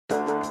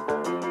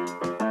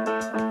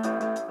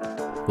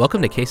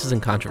Welcome to Cases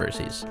and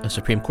Controversies, a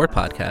Supreme Court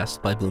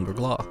podcast by Bloomberg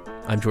Law.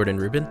 I'm Jordan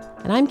Rubin.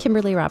 And I'm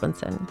Kimberly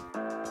Robinson.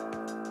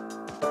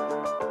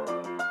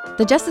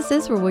 The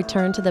justices will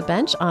return to the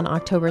bench on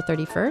October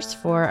 31st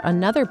for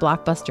another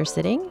blockbuster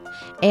sitting.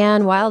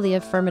 And while the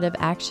affirmative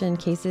action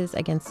cases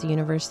against the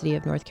University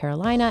of North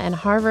Carolina and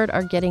Harvard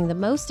are getting the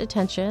most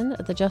attention,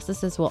 the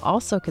justices will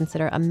also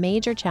consider a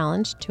major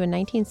challenge to a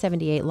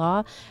 1978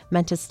 law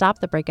meant to stop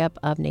the breakup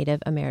of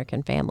Native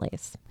American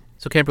families.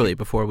 So, Kimberly,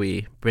 before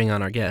we bring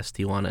on our guest,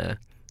 do you want to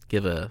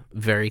give a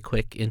very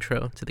quick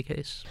intro to the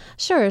case?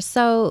 Sure.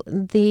 So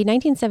the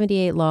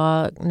 1978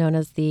 law known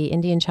as the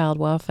Indian Child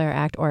Welfare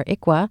Act, or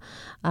ICWA,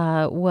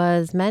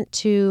 was meant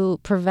to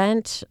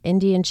prevent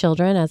Indian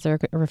children, as they're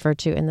referred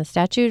to in the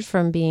statute,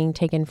 from being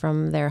taken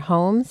from their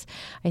homes.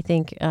 I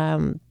think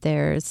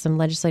there's some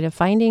legislative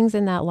findings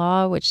in that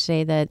law which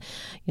say that,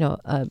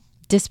 a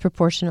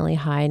disproportionately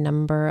high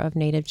number of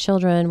Native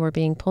children were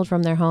being pulled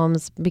from their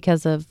homes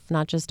because of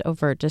not just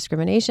overt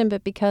discrimination,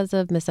 but because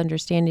of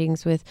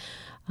misunderstandings with,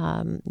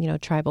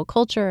 tribal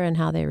culture and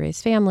how they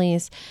raise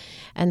families.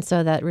 And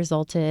so that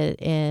resulted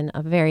in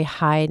a very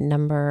high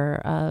number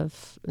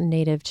of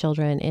Native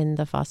children in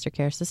the foster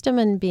care system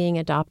and being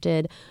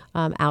adopted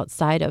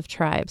outside of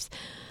tribes.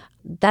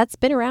 That's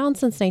been around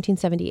since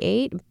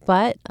 1978,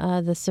 but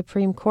the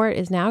Supreme Court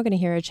is now going to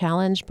hear a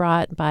challenge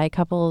brought by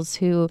couples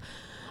who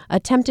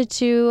attempted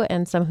to,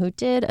 and some who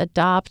did,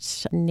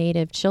 adopt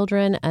Native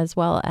children, as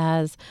well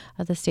as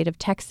the state of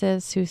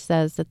Texas, who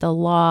says that the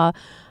law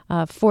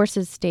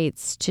forces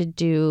states to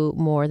do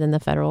more than the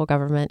federal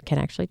government can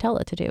actually tell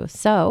it to do.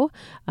 So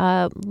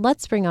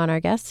let's bring on our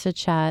guests to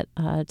chat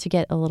to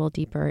get a little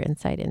deeper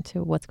insight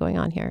into what's going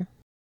on here.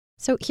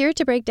 So here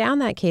to break down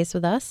that case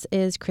with us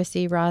is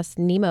Chrissy Ross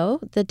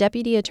Nemo, the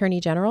Deputy Attorney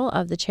General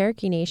of the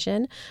Cherokee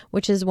Nation,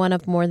 which is one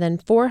of more than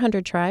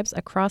 400 tribes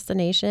across the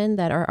nation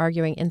that are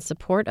arguing in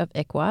support of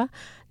ICWA.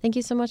 Thank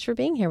you so much for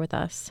being here with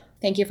us.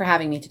 Thank you for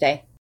having me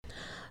today.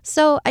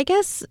 So I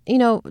guess,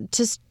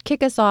 to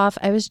kick us off,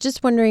 I was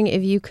just wondering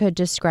if you could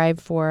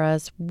describe for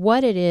us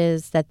what it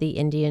is that the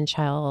Indian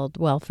Child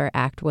Welfare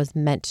Act was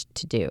meant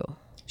to do.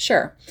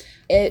 Sure.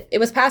 It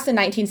was passed in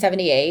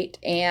 1978,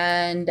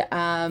 and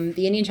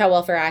the Indian Child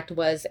Welfare Act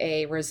was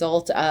a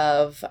result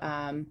of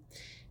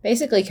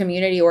basically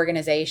community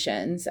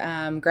organizations.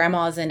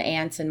 Grandmas and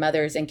aunts and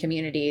mothers in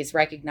communities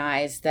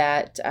recognized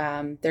that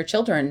their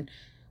children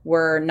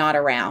were not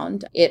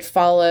around. It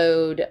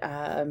followed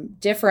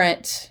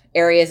different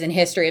areas in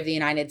history of the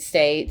United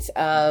States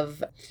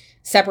of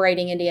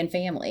separating Indian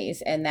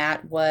families, and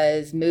that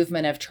was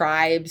movement of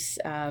tribes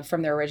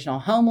from their original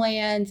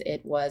homelands.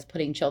 It was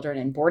putting children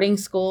in boarding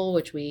school,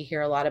 which we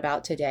hear a lot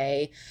about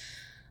today.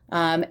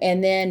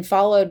 And then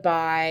followed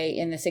by,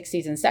 in the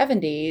 60s and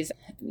 70s,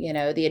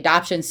 the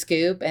adoption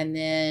scoop, and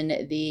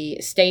then the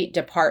state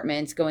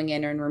departments going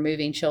in and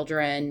removing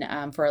children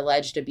for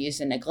alleged abuse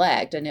and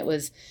neglect. And it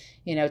was,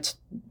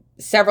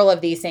 several of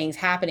these things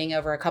happening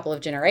over a couple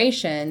of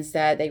generations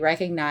that they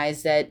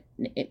recognized that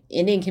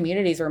Indian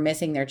communities were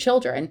missing their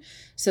children.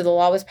 So the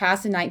law was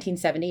passed in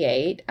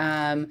 1978.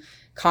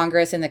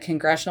 Congress and the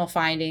congressional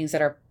findings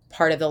that are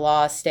part of the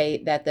law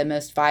state that the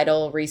most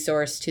vital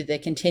resource to the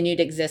continued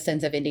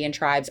existence of Indian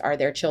tribes are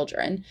their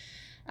children.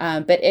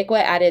 But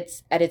ICWA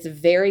at its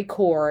very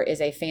core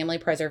is a family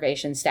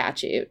preservation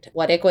statute.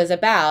 What ICWA is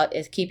about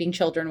is keeping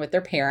children with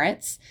their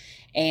parents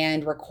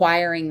and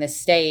requiring the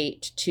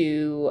state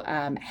to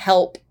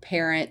help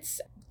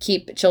parents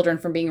keep children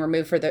from being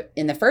removed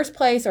in the first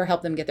place, or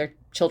help them get their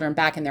children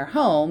back in their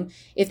home.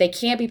 If they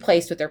can't be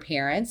placed with their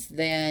parents,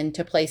 then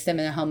to place them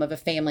in the home of a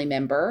family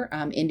member,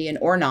 Indian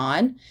or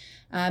non.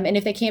 And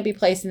if they can't be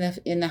placed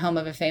in the home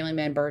of a family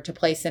member, to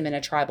place them in a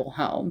tribal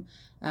home.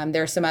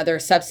 There are some other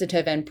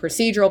substantive and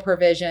procedural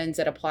provisions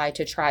that apply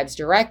to tribes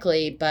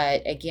directly,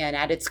 but again,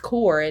 at its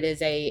core, it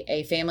is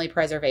a family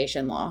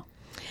preservation law.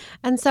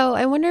 And so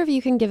I wonder if you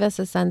can give us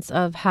a sense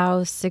of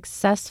how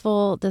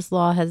successful this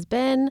law has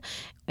been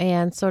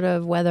and sort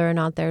of whether or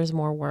not there's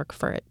more work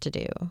for it to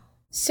do.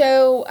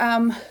 So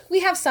we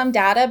have some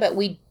data, but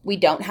we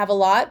don't have a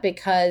lot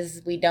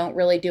because we don't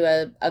really do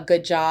a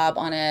good job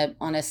on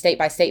a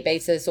state-by-state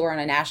basis or on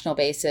a national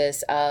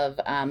basis of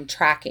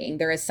tracking.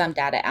 There is some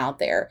data out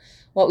there.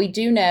 What we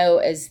do know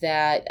is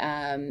that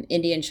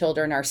Indian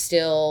children are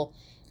still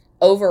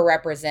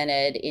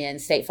overrepresented in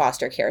state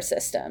foster care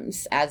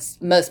systems, as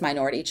most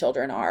minority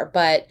children are.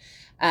 But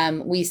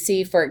we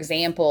see, for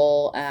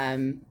example,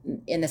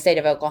 in the state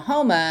of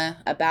Oklahoma,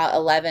 about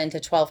 11 to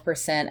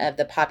 12% of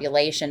the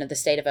population of the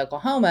state of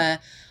Oklahoma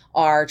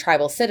are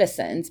tribal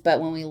citizens.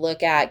 But when we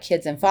look at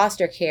kids in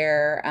foster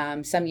care,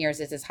 some years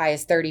it's as high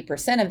as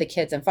 30% of the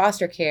kids in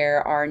foster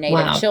care are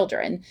Native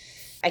children.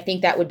 I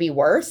think that would be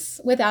worse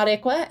without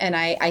ICWA, and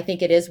I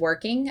think it is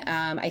working.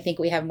 I think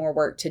we have more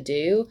work to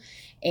do.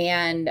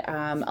 And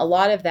a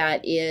lot of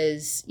that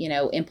is,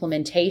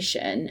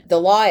 implementation. The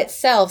law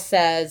itself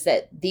says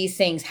that these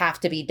things have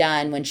to be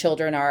done when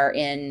children are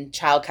in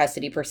child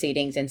custody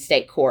proceedings in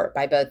state court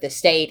by both the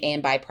state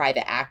and by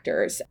private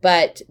actors.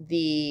 But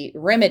the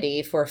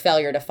remedy for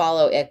failure to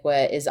follow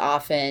ICWA is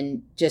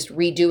often just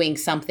redoing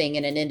something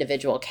in an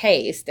individual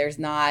case. There's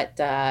not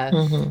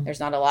there's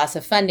not a loss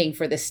of funding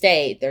for the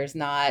state. There's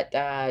not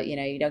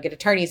you don't get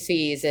attorney's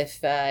fees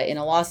if in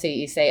a lawsuit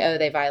you say, oh,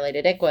 they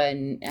violated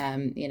ICWA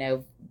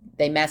and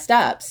they messed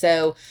up.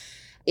 So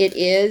it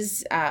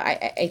is,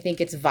 I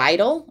think it's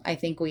vital. I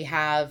think we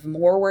have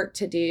more work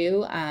to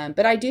do.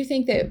 But I do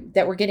think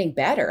that we're getting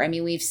better. I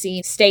mean, we've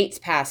seen states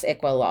pass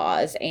ICWA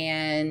laws,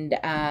 and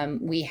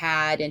we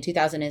had in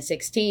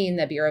 2016,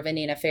 the Bureau of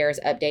Indian Affairs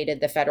updated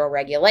the federal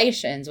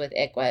regulations with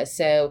ICWA.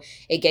 So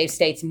it gave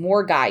states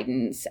more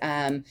guidance.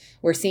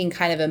 We're seeing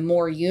kind of a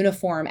more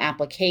uniform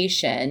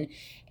application.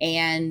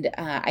 And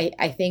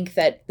I think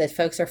that the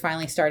folks are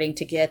finally starting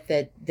to get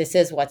that this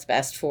is what's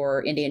best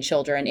for Indian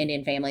children,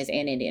 Indian families,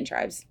 and Indian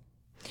tribes.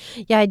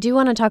 Yeah, I do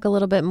want to talk a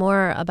little bit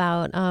more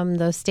about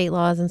those state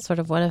laws and sort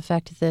of what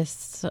effect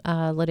this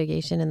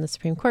litigation in the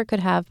Supreme Court could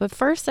have. But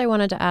first, I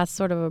wanted to ask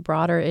sort of a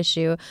broader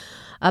issue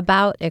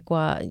about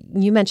ICWA.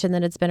 You mentioned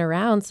that it's been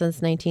around since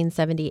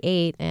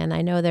 1978, and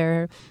I know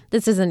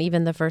this isn't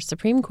even the first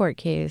Supreme Court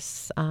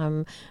case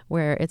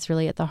where it's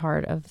really at the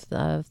heart of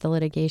the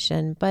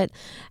litigation. But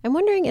I'm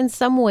wondering, in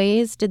some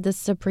ways, did the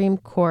Supreme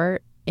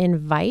Court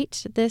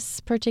invite this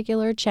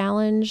particular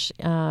challenge?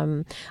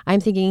 I'm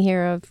thinking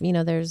here of,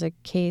 there's a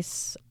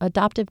case,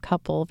 Adoptive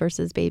Couple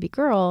versus Baby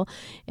Girl,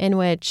 in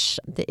which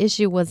the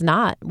issue was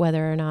not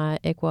whether or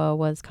not ICWA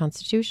was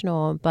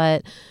constitutional,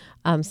 but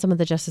some of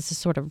the justices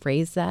sort of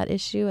raised that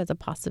issue as a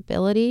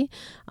possibility.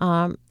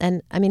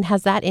 And I mean,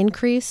 has that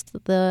increased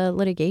the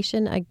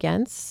litigation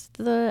against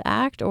the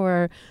act,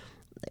 or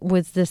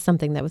was this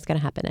something that was going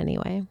to happen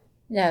anyway?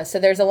 No, so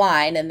there's a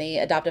line in the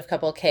Adoptive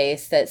Couple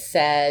case that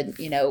said,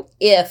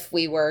 if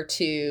we were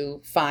to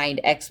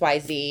find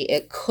XYZ,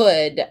 it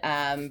could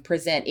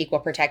present equal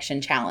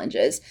protection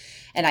challenges.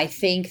 And I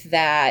think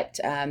that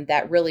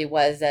that really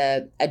was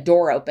a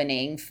door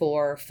opening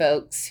for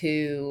folks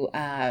who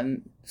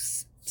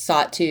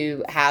sought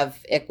to have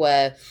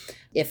ICWA,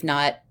 if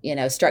not,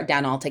 struck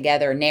down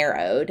altogether,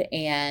 narrowed.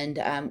 And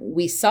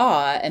we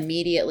saw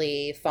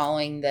immediately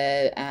following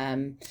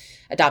the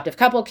Adoptive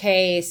Couple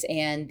case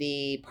and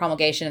the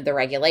promulgation of the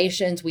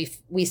regulations,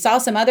 we saw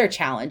some other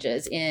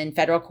challenges in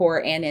federal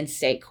court and in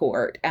state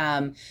court.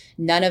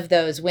 None of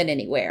those went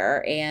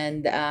anywhere.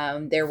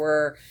 And there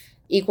were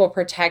equal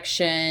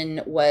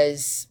protection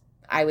was,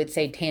 I would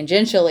say,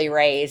 tangentially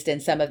raised in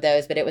some of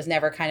those, but it was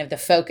never kind of the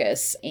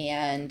focus.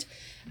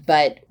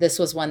 But this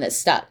was one that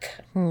stuck.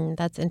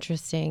 That's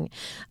interesting.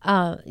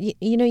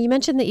 You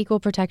mentioned the equal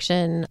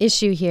protection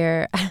issue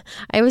here.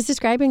 I was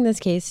describing this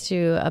case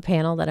to a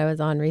panel that I was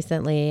on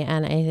recently,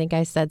 and I think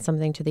I said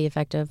something to the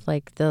effect of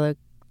the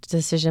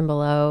decision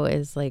below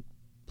is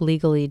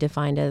legally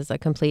defined as a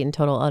complete and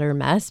total utter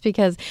mess,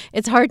 because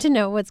it's hard to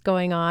know what's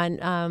going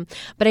on.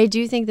 But I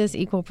do think this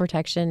equal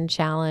protection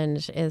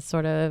challenge is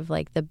sort of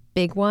the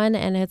big one.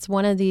 And it's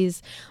one of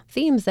these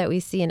themes that we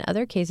see in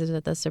other cases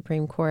at the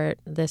Supreme Court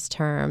this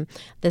term,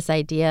 this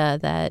idea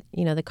that,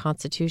 the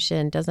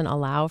Constitution doesn't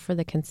allow for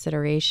the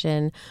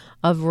consideration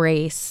of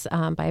race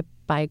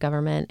by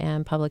government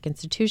and public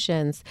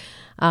institutions.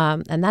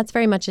 And that's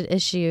very much an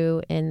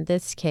issue in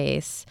this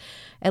case.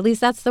 At least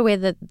that's the way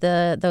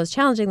that those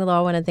challenging the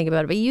law want to think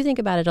about it. But you think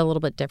about it a little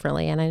bit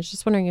differently. And I was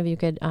just wondering if you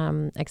could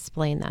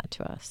explain that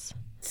to us.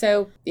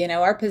 So,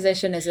 our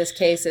position is this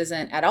case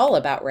isn't at all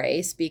about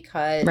race,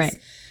 because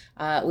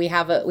we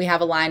have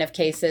a line of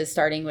cases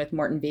starting with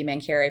Morton v.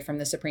 Mancari from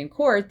the Supreme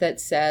Court that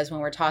says when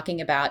we're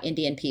talking about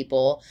Indian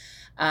people,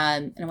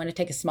 and I want to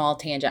take a small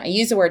tangent. I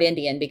use the word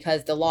Indian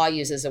because the law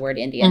uses the word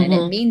Indian, and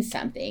it means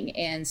something.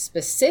 And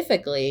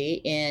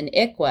specifically in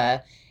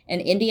ICWA,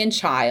 an Indian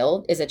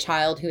child is a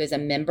child who is a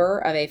member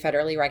of a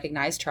federally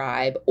recognized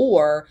tribe,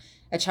 or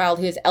a child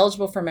who is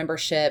eligible for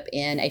membership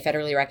in a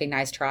federally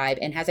recognized tribe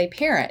and has a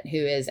parent who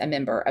is a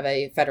member of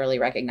a federally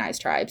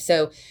recognized tribe.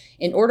 So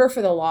in order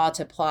for the law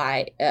to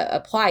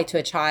apply to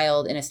a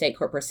child in a state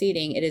court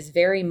proceeding, it is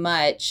very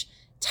much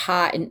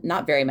tied,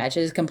 not very much,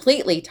 it is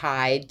completely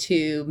tied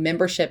to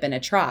membership in a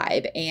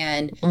tribe.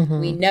 And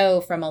we know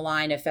from a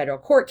line of federal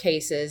court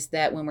cases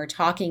that when we're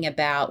talking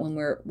about,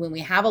 when we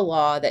have a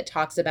law that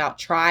talks about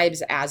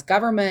tribes as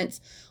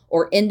governments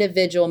or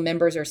individual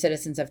members or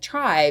citizens of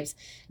tribes,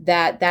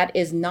 that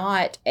is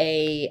not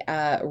a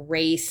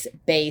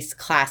race-based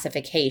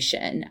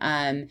classification.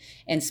 And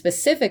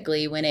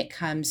specifically when it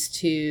comes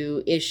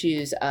to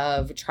issues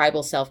of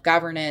tribal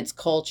self-governance,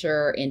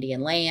 culture,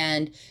 Indian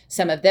land,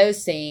 some of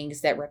those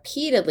things that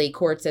repeatedly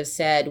courts have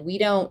said,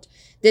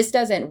 this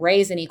doesn't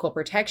raise an equal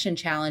protection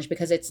challenge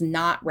because it's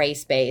not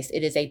race-based.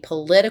 It is a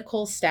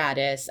political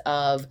status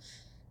of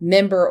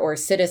member or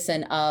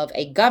citizen of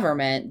a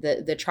government,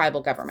 the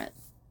tribal government.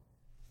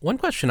 One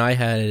question I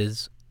had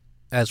is,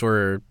 as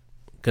we're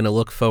going to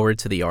look forward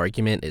to the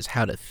argument, is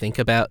how to think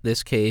about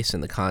this case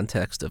in the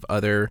context of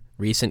other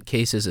recent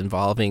cases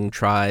involving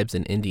tribes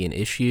and Indian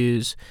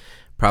issues.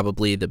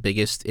 Probably the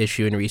biggest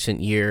issue in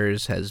recent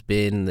years has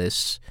been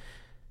this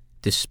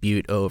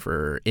dispute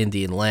over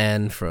Indian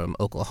land from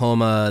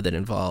Oklahoma that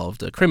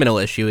involved a criminal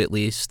issue, at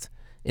least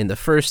in the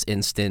first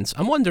instance.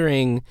 I'm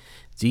wondering,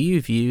 do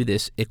you view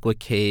this ICWA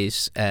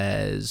case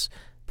as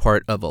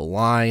part of a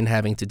line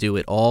having to do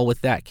at all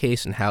with that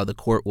case and how the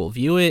court will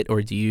view it,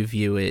 or do you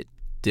view it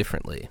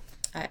differently?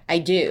 I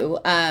do.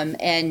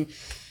 And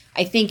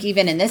I think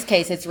even in this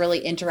case, it's really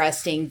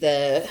interesting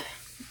the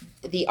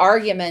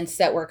arguments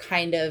that were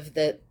kind of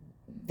the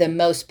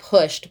most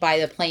pushed by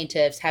the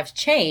plaintiffs have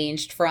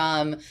changed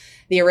from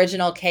the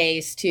original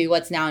case to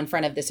what's now in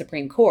front of the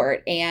Supreme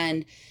Court.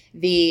 And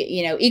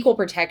the equal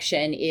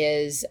protection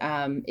is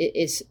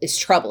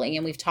troubling,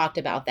 and we've talked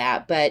about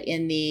that. But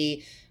in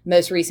the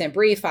most recent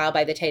brief filed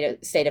by the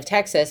state of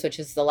Texas, which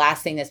is the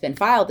last thing that's been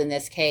filed in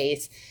this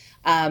case,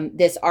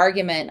 this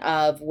argument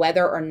of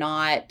whether or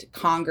not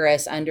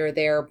Congress, under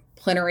their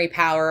plenary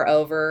power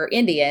over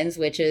Indians,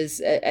 which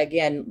is,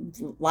 again,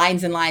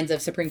 lines and lines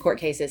of Supreme Court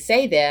cases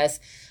say this,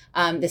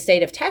 the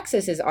state of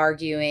Texas is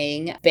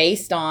arguing,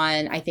 based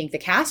on, I think, the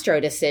Castro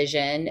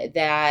decision,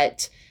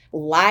 that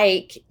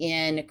like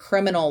in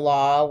criminal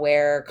law,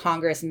 where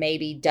Congress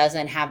maybe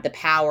doesn't have the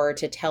power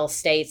to tell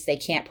states they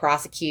can't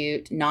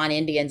prosecute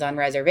non-Indians on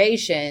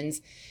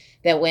reservations,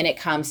 that when it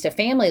comes to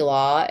family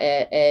law,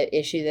 an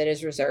issue that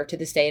is reserved to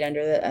the state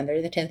under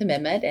the 10th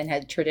Amendment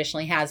and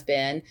traditionally has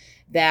been,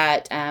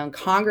 that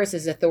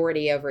Congress's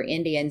authority over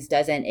Indians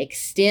doesn't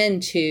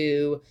extend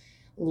to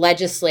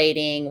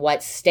legislating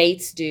what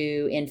states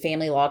do in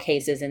family law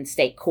cases in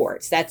state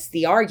courts. That's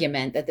the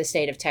argument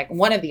that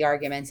one of the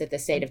arguments that the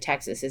state of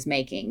Texas is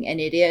making, and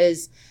it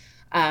is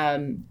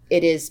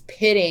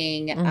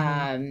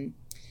pitting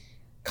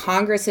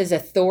Congress's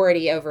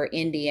authority over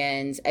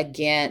Indians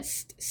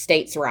against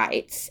states'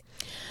 rights.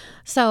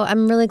 So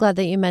I'm really glad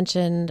that you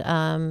mentioned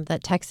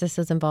that Texas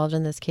is involved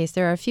in this case.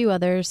 There are a few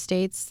other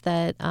states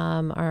that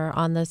are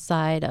on the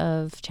side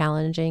of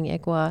challenging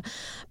ICWA,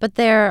 but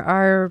there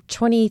are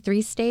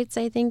 23 states,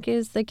 I think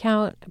is the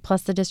count,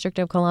 plus the District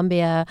of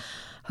Columbia,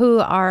 who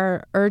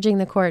are urging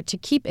the court to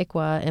keep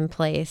ICWA in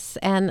place.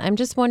 And I'm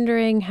just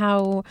wondering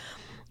how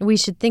we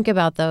should think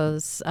about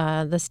those,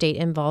 the state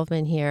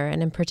involvement here,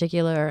 and in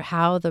particular,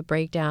 how the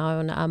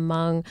breakdown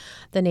among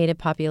the Native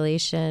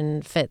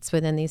population fits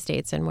within these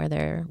states and where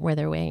they're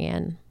weighing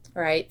in.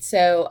 Right.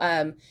 So,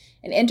 and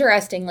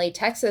interestingly,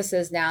 Texas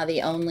is now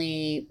the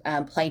only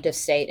plaintiff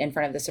state in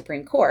front of the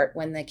Supreme Court.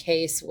 When the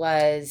case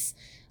was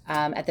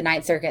at the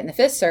Ninth Circuit and the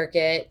Fifth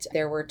Circuit,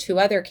 there were two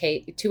other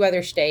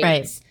states.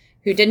 Right.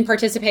 Who didn't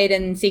participate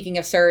in seeking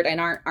of cert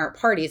and aren't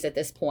parties at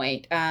this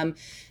point.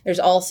 There's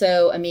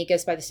also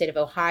amicus by the state of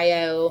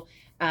Ohio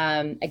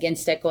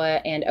against ICWA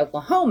and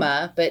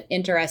Oklahoma. But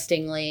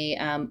interestingly,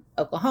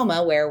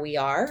 Oklahoma, where we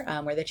are,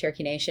 where the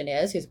Cherokee Nation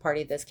is, who's a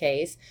party to this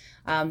case,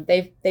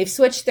 they've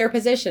switched their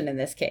position in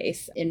this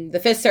case. In the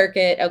Fifth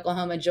Circuit,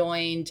 Oklahoma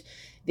joined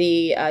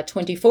the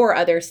 24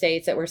 other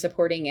states that were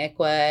supporting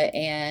ICWA,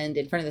 and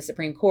in front of the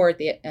Supreme Court,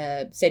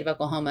 the state of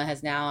Oklahoma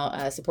has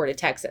now supported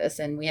Texas.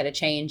 And we had a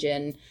change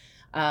in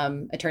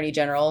Attorney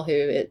General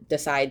who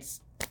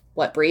decides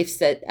what briefs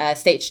that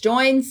states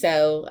join.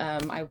 So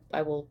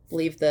I will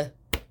leave the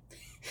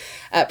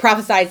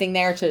prophesizing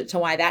there to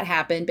why that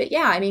happened. But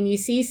yeah, I mean, you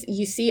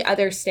see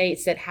other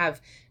states that have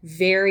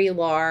very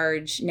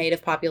large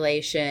Native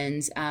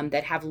populations,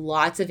 that have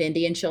lots of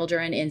Indian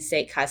children in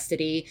state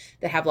custody,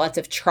 that have lots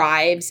of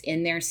tribes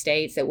in their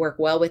states that work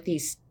well with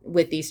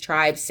these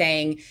tribes,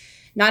 saying,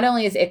 not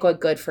only is ICWA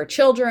good for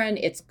children,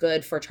 it's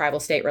good for tribal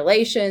state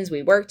relations.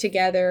 We work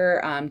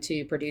together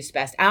to produce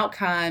best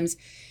outcomes.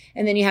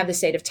 And then you have the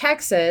state of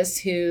Texas,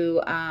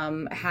 who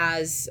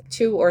has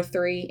 2 or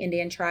 3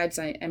 Indian tribes,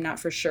 I'm not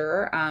for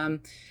sure,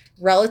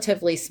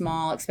 relatively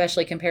small,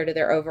 especially compared to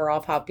their overall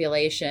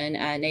population,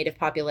 Native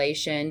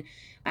population.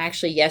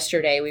 Actually,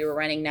 yesterday we were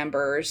running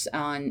numbers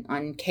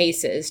on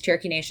cases.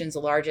 Cherokee Nation is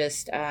the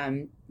largest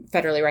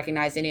federally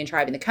recognized Indian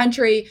tribe in the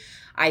country.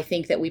 I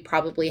think that we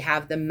probably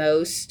have the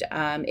most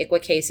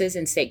ICWA cases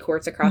in state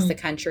courts across the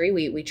country.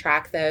 We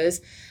track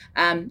those.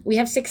 We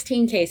have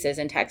 16 cases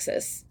in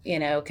Texas,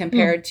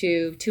 compared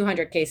to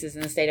 200 cases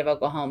in the state of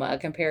Oklahoma,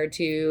 compared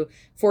to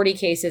 40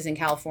 cases in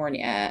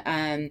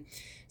California.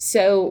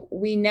 So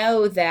we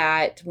know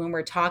that when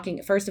we're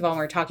talking, first of all, when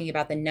we're talking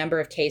about the number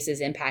of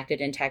cases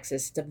impacted in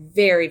Texas, it's a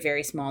very,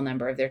 very small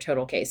number of their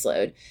total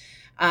caseload.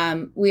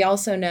 We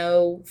also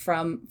know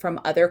from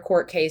other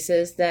court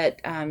cases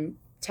that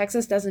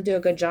Texas doesn't do a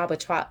good job with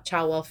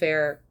child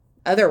welfare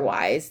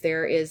otherwise.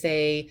 There is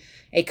a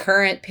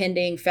current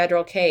pending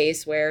federal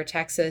case where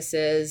Texas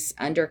is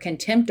under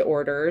contempt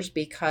orders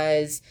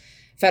because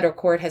federal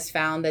court has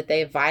found that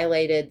they've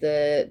violated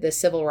the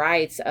civil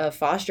rights of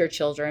foster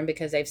children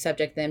because they've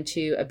subjected them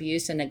to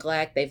abuse and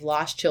neglect. They've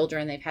lost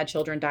children. They've had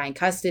children die in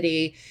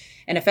custody.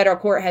 And a federal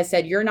court has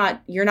said, you're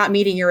not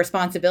meeting your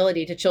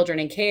responsibility to children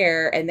in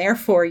care, and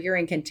therefore you're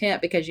in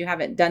contempt because you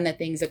haven't done the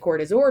things the court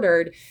has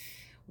ordered.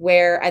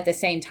 Where at the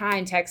same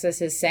time,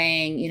 Texas is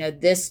saying,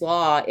 this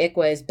law,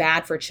 ICWA, is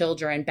bad for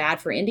children,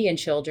 bad for Indian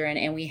children.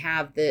 And we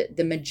have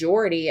the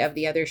majority of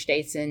the other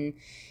states in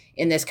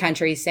this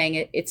country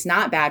saying it's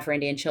not bad for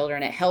Indian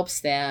children. It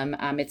helps them.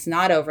 It's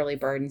not overly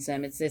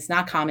burdensome. It's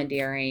not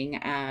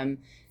commandeering.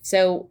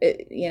 So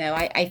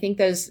I think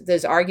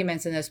those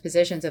arguments and those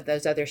positions of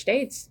those other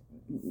states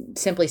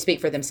simply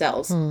speak for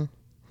themselves.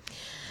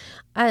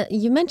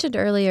 You mentioned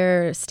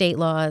earlier state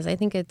laws. I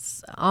think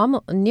it's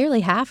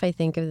nearly half, of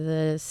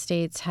the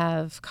states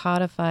have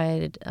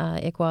codified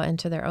ICWA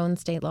into their own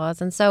state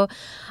laws. And so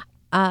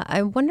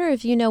I wonder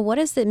if what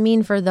does it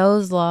mean for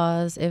those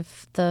laws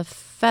if the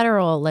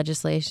federal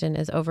legislation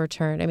is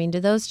overturned? I mean,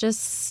 do those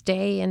just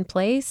stay in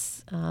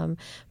place,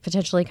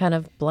 potentially kind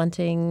of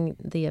blunting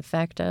the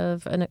effect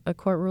of a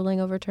court ruling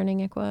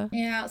overturning ICWA?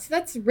 Yeah, so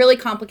that's a really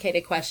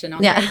complicated question.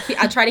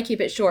 I'll try to keep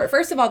it short.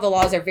 First of all, the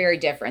laws are very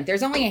different.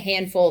 There's only a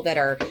handful that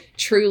are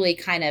truly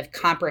kind of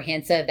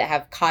comprehensive that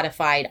have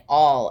codified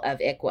all of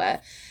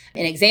ICWA.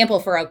 An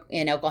example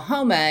in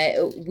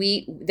Oklahoma,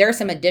 there are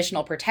some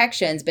additional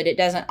protections, but it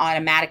doesn't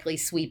automatically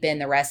sweep in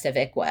the rest of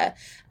ICWA.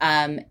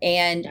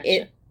 And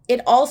gotcha. It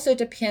also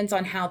depends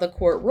on how the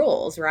court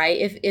rules,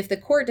 right? If the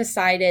court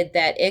decided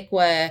that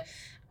ICWA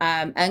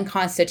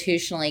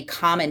unconstitutionally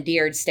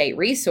commandeered state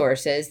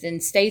resources,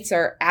 then states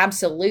are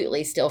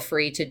absolutely still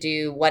free to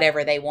do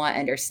whatever they want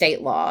under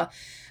state law.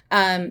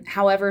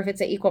 However, if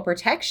it's an equal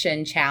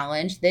protection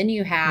challenge, then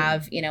you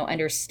have,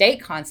 under state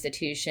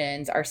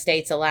constitutions, are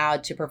states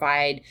allowed to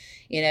provide,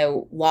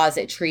 laws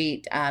that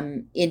treat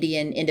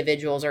Indian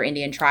individuals or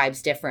Indian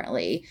tribes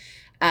differently.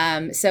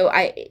 So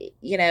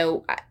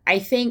I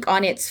think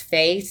on its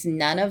face,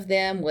 none of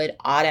them would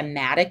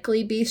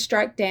automatically be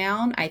struck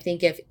down. I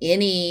think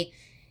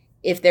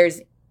if there's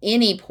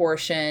any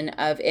portion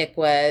of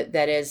ICWA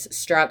that is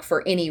struck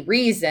for any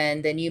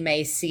reason, then you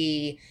may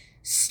see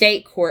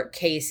state court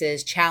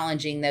cases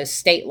challenging those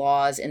state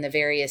laws in the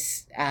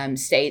various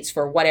states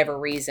for whatever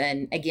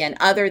reason, again,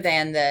 other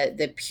than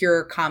the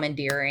pure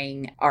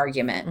commandeering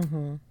argument.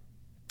 Mm-hmm.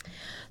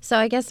 So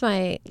I guess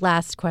my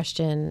last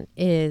question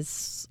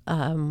is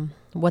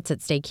what's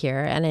at stake here?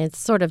 And it's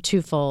sort of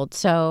twofold.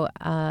 So,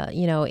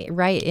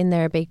 right in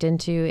there baked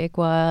into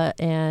ICWA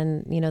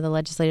and, the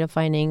legislative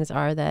findings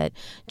are that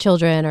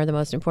children are the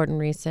most important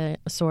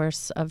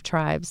resource of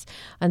tribes.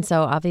 And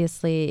so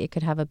obviously it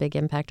could have a big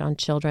impact on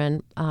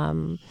children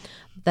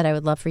that I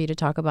would love for you to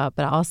talk about,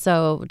 but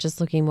also just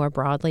looking more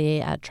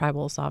broadly at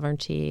tribal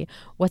sovereignty.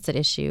 What's at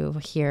issue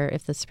here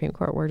if the Supreme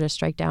Court were to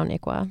strike down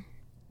ICWA?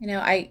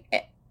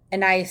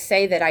 I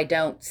say that I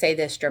don't say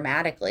this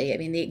dramatically. I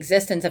mean, the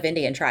existence of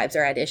Indian tribes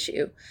are at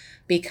issue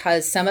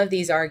because some of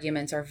these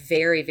arguments are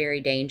very,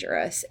 very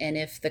dangerous. And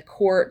if the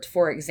court,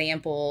 for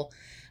example,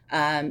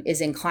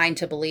 is inclined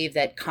to believe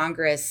that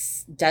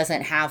Congress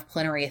doesn't have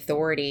plenary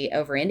authority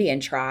over Indian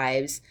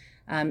tribes,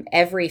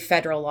 every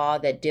federal law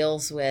that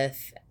deals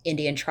with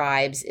Indian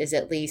tribes is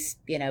at least,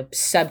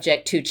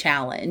 subject to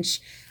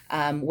challenge.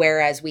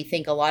 Whereas we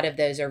think a lot of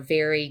those are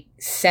very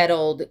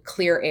settled,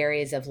 clear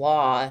areas of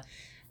law.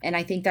 And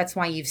I think that's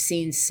why you've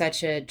seen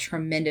such a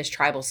tremendous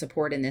tribal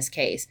support in this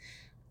case.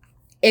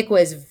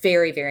 ICWA is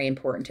very, very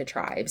important to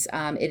tribes.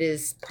 It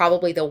is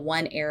probably the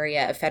one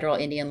area of federal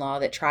Indian law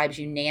that tribes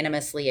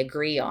unanimously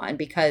agree on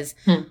because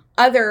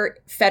other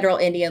federal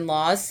Indian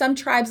laws, some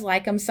tribes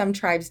like them, some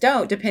tribes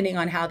don't, depending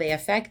on how they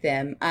affect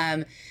them.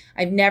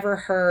 I've never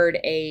heard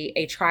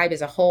a tribe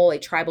as a whole, a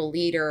tribal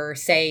leader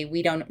say,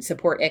 we don't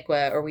support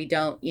ICWA or we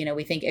don't,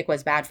 we think ICWA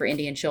is bad for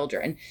Indian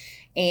children.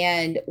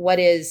 And what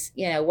is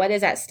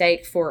at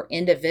stake for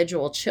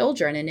individual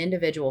children and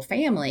individual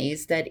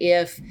families that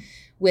if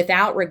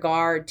without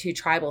regard to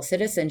tribal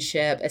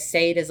citizenship, a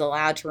state is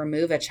allowed to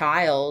remove a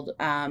child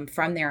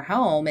from their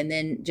home and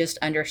then just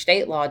under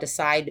state law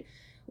decide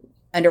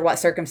under what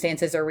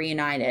circumstances are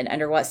reunited,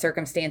 under what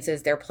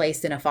circumstances they're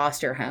placed in a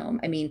foster home.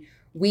 I mean,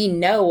 we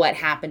know what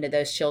happened to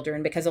those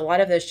children because a lot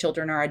of those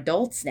children are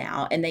adults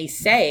now. And they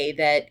say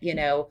that,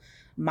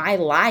 my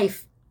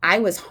life, I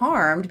was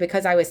harmed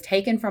because I was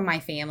taken from my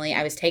family.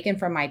 I was taken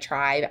from my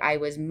tribe. I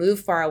was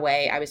moved far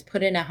away. I was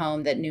put in a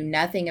home that knew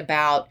nothing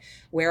about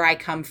where I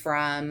come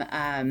from,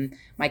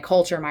 my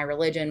culture, my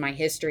religion, my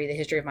history, the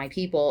history of my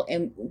people.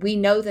 And we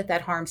know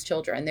that harms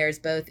children. There's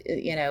both,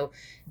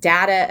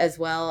 data as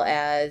well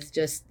as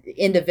just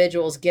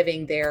individuals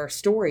giving their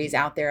stories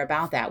out there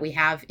about that.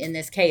 In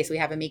this case, we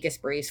have amicus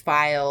briefs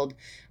filed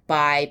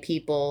by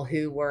people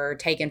who were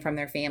taken from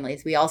their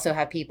families. We also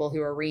have people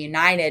who are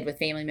reunited with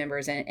family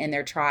members in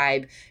their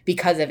tribe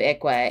because of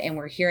ICWA, and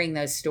we're hearing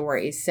those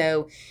stories.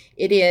 So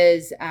it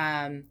is,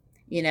 I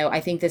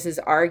think this is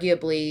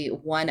arguably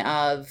one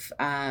of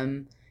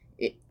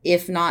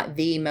if not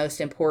the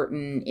most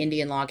important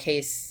Indian law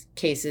cases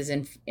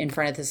in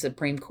front of the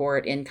Supreme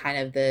Court in kind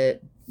of the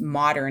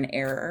modern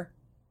era.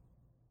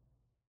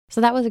 So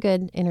that was a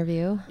good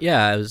interview.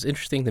 Yeah, it was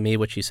interesting to me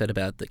what she said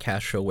about the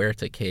Castro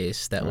Huerta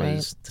case that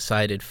was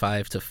decided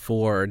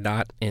 5-4,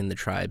 not in the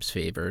tribe's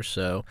favor.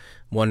 So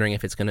wondering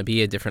if it's going to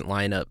be a different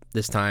lineup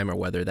this time or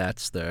whether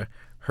that's the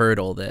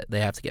hurdle that they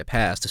have to get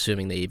past,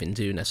 assuming they even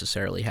do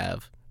necessarily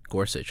have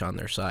Gorsuch on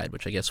their side,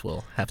 which I guess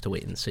we'll have to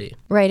wait and see.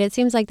 Right. It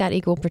seems like that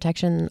equal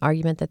protection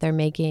argument that they're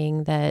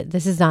making, that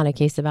this is not a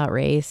case about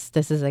race.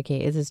 This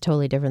is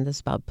totally different. This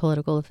is about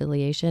political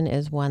affiliation,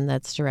 is one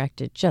that's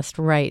directed just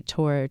right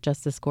toward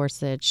Justice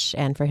Gorsuch,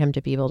 and for him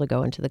to be able to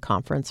go into the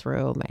conference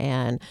room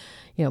and,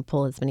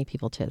 pull as many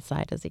people to his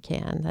side as he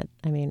can.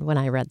 When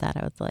I read that,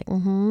 I was like,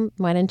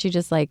 why didn't you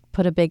just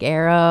put a big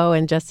arrow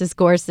and Justice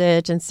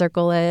Gorsuch and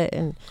circle it?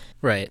 And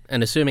right.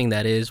 And assuming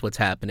that is what's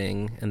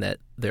happening and that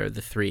they're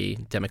the 3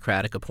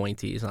 Democratic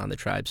appointees on the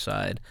tribe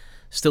side,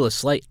 still a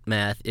slight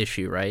math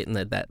issue, right? And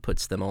that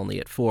puts them only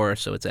at 4.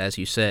 So it's, as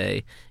you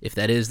say, if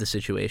that is the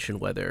situation,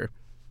 whether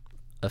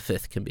a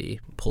 5th can be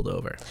pulled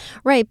over.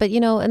 Right. But,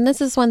 and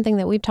this is one thing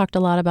that we've talked a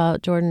lot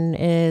about, Jordan,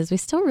 is we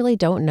still really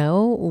don't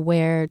know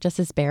where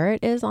Justice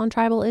Barrett is on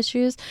tribal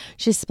issues.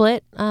 She's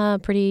split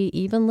pretty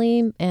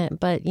evenly.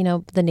 But,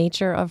 the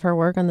nature of her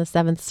work on the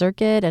 7th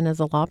Circuit and as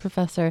a law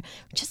professor,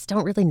 we just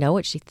don't really know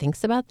what she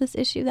thinks about this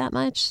issue that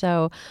much.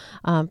 So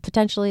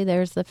potentially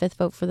there's the 5th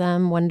vote for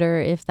them. Wonder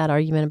if that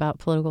argument about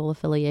political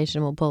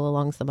affiliation will pull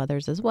along some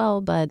others as well.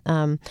 But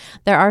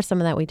there are some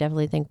that we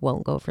definitely think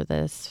won't go for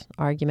this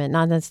argument,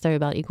 not necessarily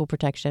about equal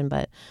protection,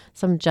 but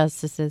some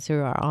justices who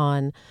are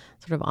on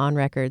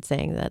record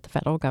saying that the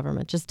federal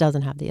government just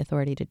doesn't have the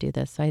authority to do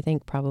this. So I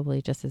think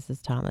probably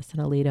Justices Thomas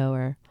and Alito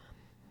are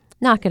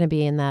not going to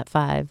be in that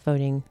 5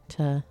 voting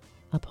to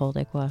uphold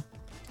ICWA.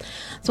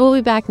 So we'll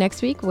be back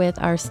next week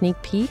with our sneak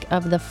peek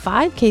of the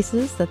 5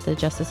 cases that the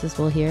justices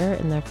will hear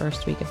in their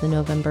first week of the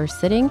November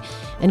sitting,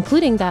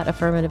 including that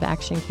affirmative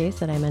action case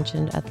that I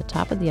mentioned at the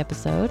top of the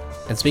episode.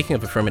 And speaking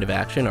of affirmative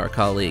action, our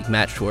colleague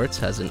Matt Schwartz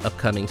has an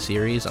upcoming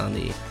series on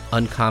the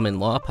Uncommon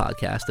Law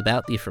podcast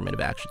about the affirmative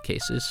action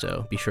cases,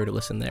 so be sure to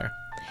listen there.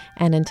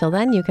 And until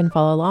then, you can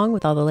follow along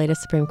with all the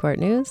latest Supreme Court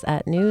news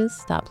at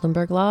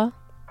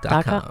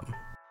news.bloomberglaw.com.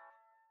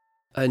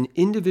 An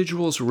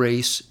individual's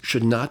race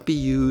should not be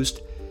used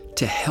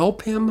to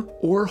help him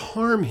or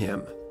harm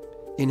him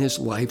in his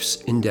life's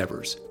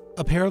endeavors.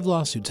 A pair of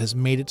lawsuits has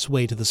made its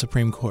way to the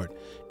Supreme Court,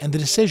 and the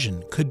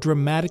decision could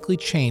dramatically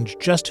change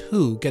just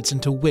who gets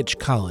into which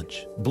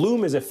college.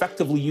 Bloom is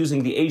effectively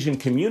using the Asian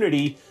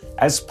community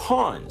as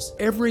pawns.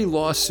 Every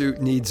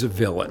lawsuit needs a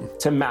villain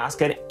to mask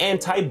an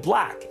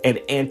anti-Black and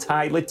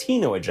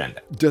anti-Latino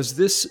agenda. Does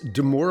this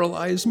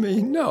demoralize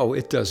me? No,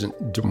 it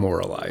doesn't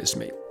demoralize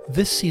me.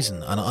 This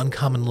season on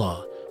Uncommon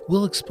Law,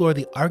 we'll explore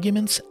the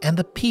arguments and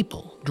the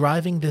people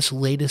driving this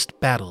latest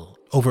battle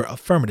over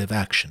affirmative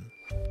action.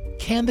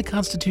 Can the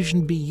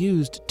Constitution be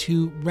used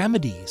to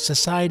remedy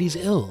society's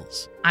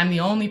ills? I'm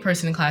the only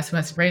person in class who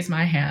has to raise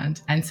my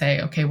hand and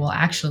say, okay, well,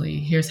 actually,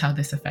 here's how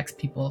this affects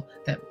people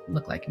that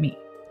look like me.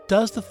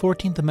 Does the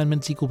 14th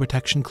Amendment's Equal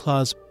Protection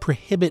Clause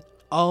prohibit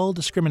all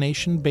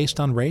discrimination based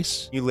on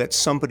race? You let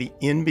somebody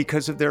in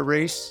because of their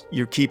race,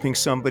 you're keeping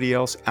somebody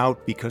else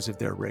out because of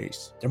their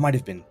race. There might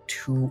have been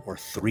 2 or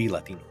 3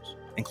 Latinos,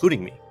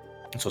 including me.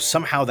 And so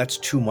somehow that's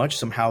too much,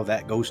 somehow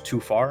that goes too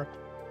far.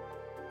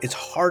 It's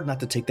hard not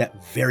to take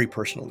that very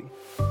personally.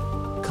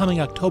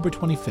 Coming October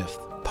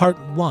 25th, part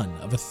 1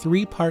 of a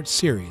 3-part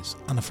series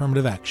on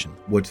affirmative action.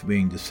 What's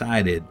being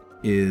decided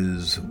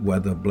is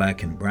whether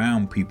Black and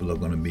brown people are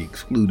going to be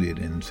excluded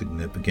in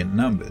significant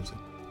numbers.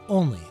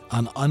 Only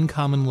on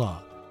Uncommon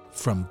Law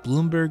from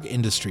Bloomberg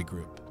Industry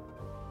Group.